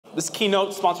This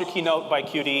keynote, sponsored keynote by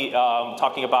Akuity,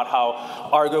 talking about how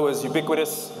Argo is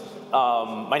ubiquitous.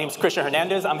 My name is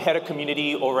Hernandez. I'm head of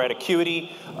community over at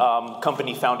Akuity,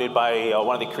 company founded by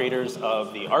one of the creators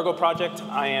of the Argo Project.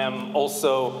 I am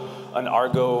also an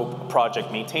Argo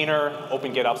Project maintainer,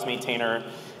 open GitOps maintainer,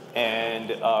 and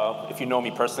if you know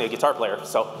me personally, a guitar player.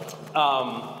 So,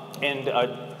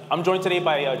 I'm joined today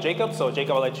by Jacob. So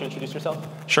Jacob, I'll let you introduce yourself.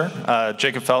 Sure.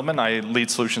 Jacob Feldman. I lead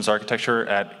solutions architecture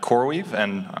at CoreWeave,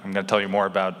 and I'm going to tell you more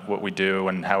about what we do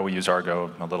and how we use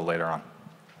Argo a little later on.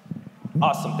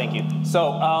 Awesome, thank you.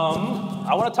 So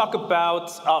I want to talk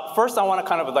about, first I want to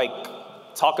kind of like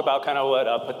talk about kind of what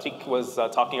Patik was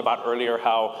talking about earlier,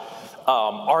 how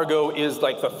Argo is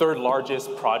like the third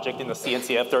largest project in the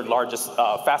CNCF, third largest,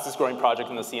 fastest growing project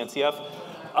in the CNCF.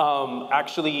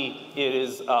 Actually, it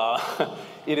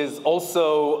is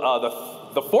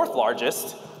also the fourth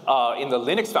largest in the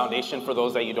Linux Foundation, for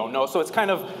those that you don't know. So it's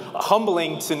kind of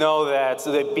humbling to know that,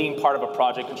 being part of a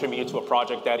project, contributing to a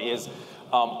project that is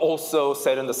also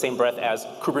said in the same breath as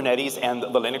Kubernetes and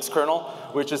the Linux kernel,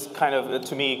 which is kind of,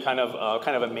 to me, kind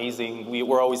of amazing.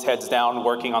 We're always heads down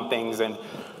working on things, and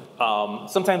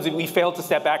sometimes we fail to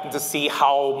step back and to see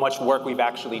how much work we've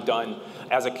actually done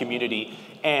as a community.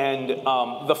 And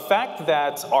the fact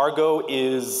that Argo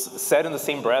is said in the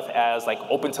same breath as like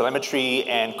OpenTelemetry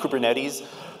and Kubernetes,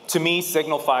 to me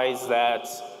signifies that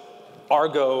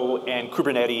Argo and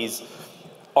Kubernetes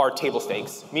are table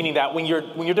stakes, meaning that when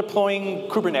you're deploying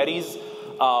Kubernetes,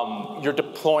 you're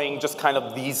deploying just kind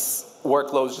of these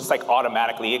workloads just like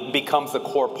automatically. It becomes the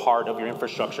core part of your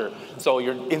infrastructure. So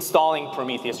you're installing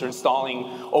Prometheus, you're installing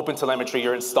OpenTelemetry,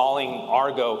 you're installing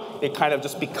Argo. It kind of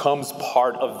just becomes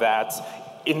part of that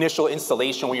initial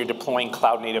installation when you're deploying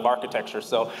cloud-native architecture.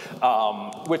 So,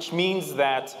 which means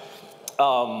that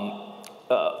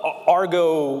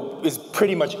Argo is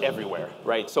pretty much everywhere,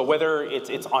 right? So whether it's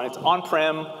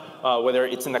on-prem, whether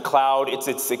it's in the cloud,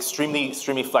 it's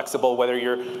extremely flexible. Whether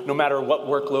no matter what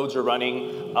workloads you're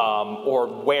running or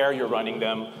where you're running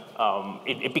them,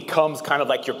 it becomes kind of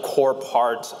like your core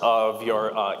part of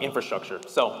your infrastructure.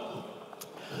 So,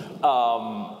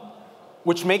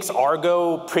 which makes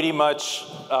Argo pretty much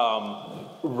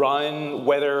run.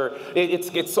 Whether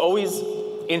it's always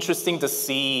interesting to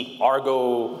see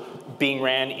Argo being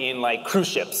ran in like cruise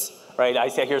ships, right? I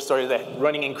hear stories that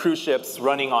running in cruise ships,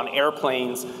 running on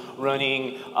airplanes,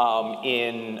 running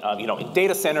in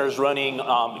data centers, running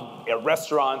at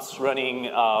restaurants, running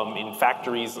in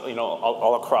factories,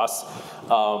 all across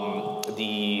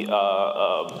the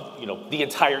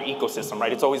entire ecosystem,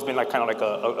 right? It's always been like kind of like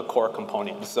a core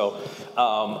component. So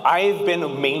I've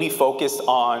been mainly focused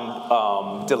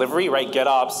on delivery, right?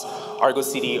 GitOps, Argo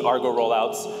CD, Argo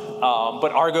rollouts.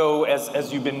 But Argo,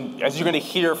 as you're going to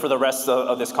hear for the rest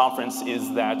of this conference,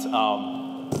 is that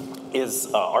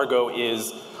Argo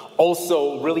is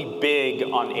also really big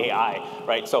on AI,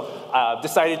 right? So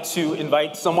decided to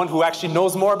invite someone who actually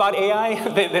knows more about AI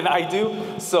than I do.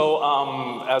 So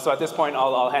so at this point,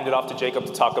 I'll hand it off to Jacob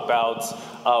to talk about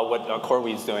what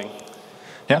CoreWeave is doing.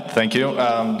 Yeah, thank you.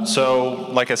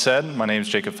 So like I said, my name is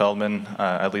Jacob Feldman.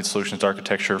 I lead solutions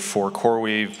architecture for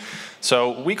CoreWeave.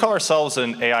 So we call ourselves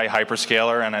an AI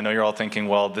hyperscaler, and I know you're all thinking,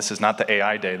 well, this is not the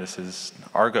AI day, this is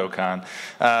ArgoCon.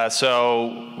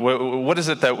 So what is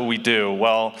it that we do?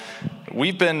 Well,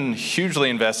 we've been hugely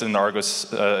invested in the Argo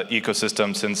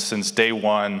ecosystem since day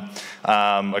one,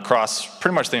 across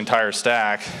pretty much the entire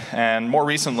stack. And more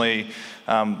recently,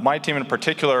 my team in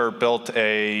particular built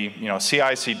a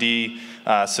CI/CD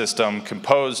system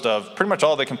composed of pretty much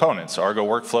all the components: Argo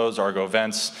workflows, Argo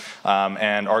events,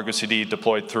 and Argo CD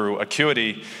deployed through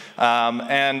Akuity.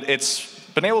 And it's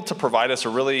been able to provide us a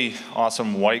really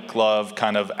awesome white glove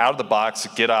kind of out-of-the-box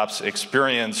GitOps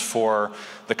experience for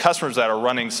the customers that are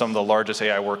running some of the largest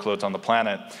AI workloads on the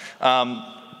planet.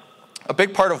 A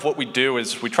big part of what we do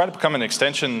is we try to become an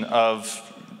extension of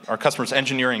our customers'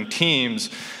 engineering teams,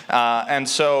 and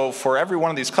so for every one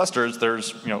of these clusters,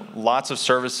 there's lots of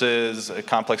services, a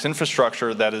complex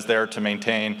infrastructure that is there to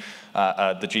maintain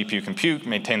the GPU compute,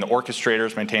 maintain the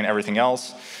orchestrators, maintain everything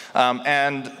else,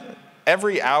 and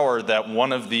every hour that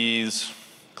one of these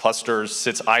clusters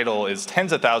sits idle is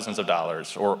tens of thousands of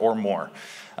dollars or more.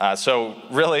 So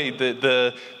really,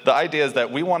 the idea is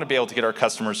that we want to be able to get our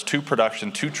customers to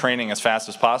production, to training as fast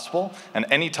as possible. And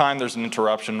anytime there's an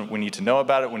interruption, we need to know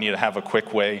about it. We need to have a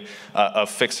quick way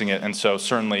of fixing it. And so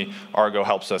certainly, Argo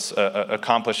helps us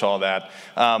accomplish all that.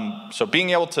 So being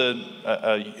able to,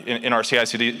 in our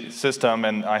CI/CD system,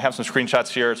 and I have some screenshots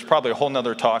here, it's probably a whole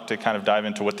nother talk to kind of dive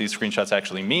into what these screenshots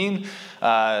actually mean,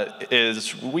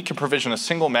 is we can provision a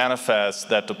single manifest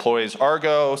that deploys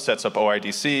Argo, sets up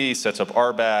OIDC, sets up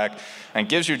RBAC, stack, and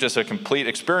gives you just a complete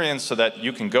experience so that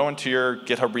you can go into your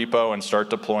GitHub repo and start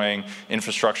deploying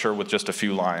infrastructure with just a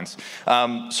few lines.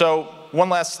 So one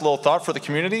last little thought for the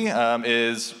community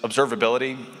is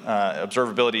observability.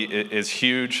 Observability is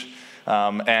huge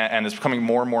and is becoming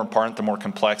more and more important the more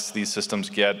complex these systems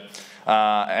get.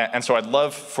 And so I'd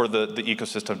love for the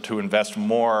ecosystem to invest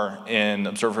more in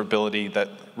observability that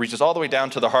reaches all the way down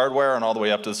to the hardware and all the way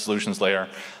up to the solutions layer.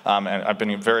 And I've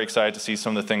been very excited to see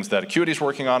some of the things that Akuity is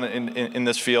working on in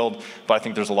this field, but I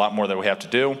think there's a lot more that we have to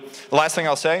do. The last thing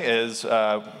I'll say is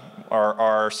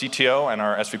our CTO and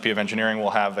our SVP of engineering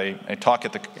will have a talk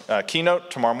at the Keynote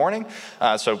tomorrow morning.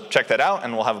 So check that out,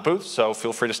 and we'll have a booth. So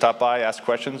feel free to stop by, ask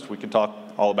questions. We can talk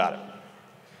all about it.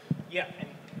 Yeah.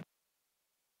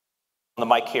 On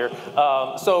the mic here.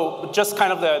 So just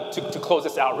kind of to close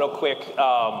this out real quick,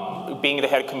 being the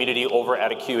head of community over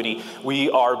at Akuity,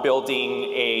 we are building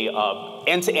a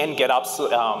end-to-end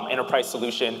GitOps enterprise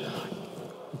solution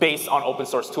based on open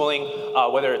source tooling,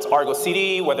 whether it's Argo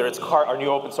CD, whether it's our new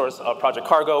open source project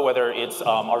Cargo, whether it's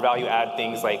our value add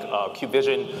things like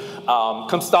KubeVision.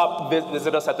 Come stop,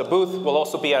 visit us at the booth. We'll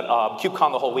also be at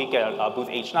KubeCon the whole week at booth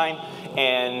H9.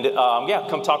 And yeah,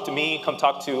 come talk to me, come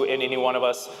talk to any one of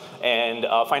us, and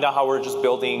find out how we're just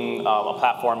building a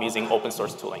platform using open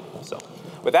source tooling. So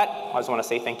with that, I just want to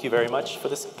say thank you very much for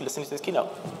listening to this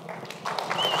keynote.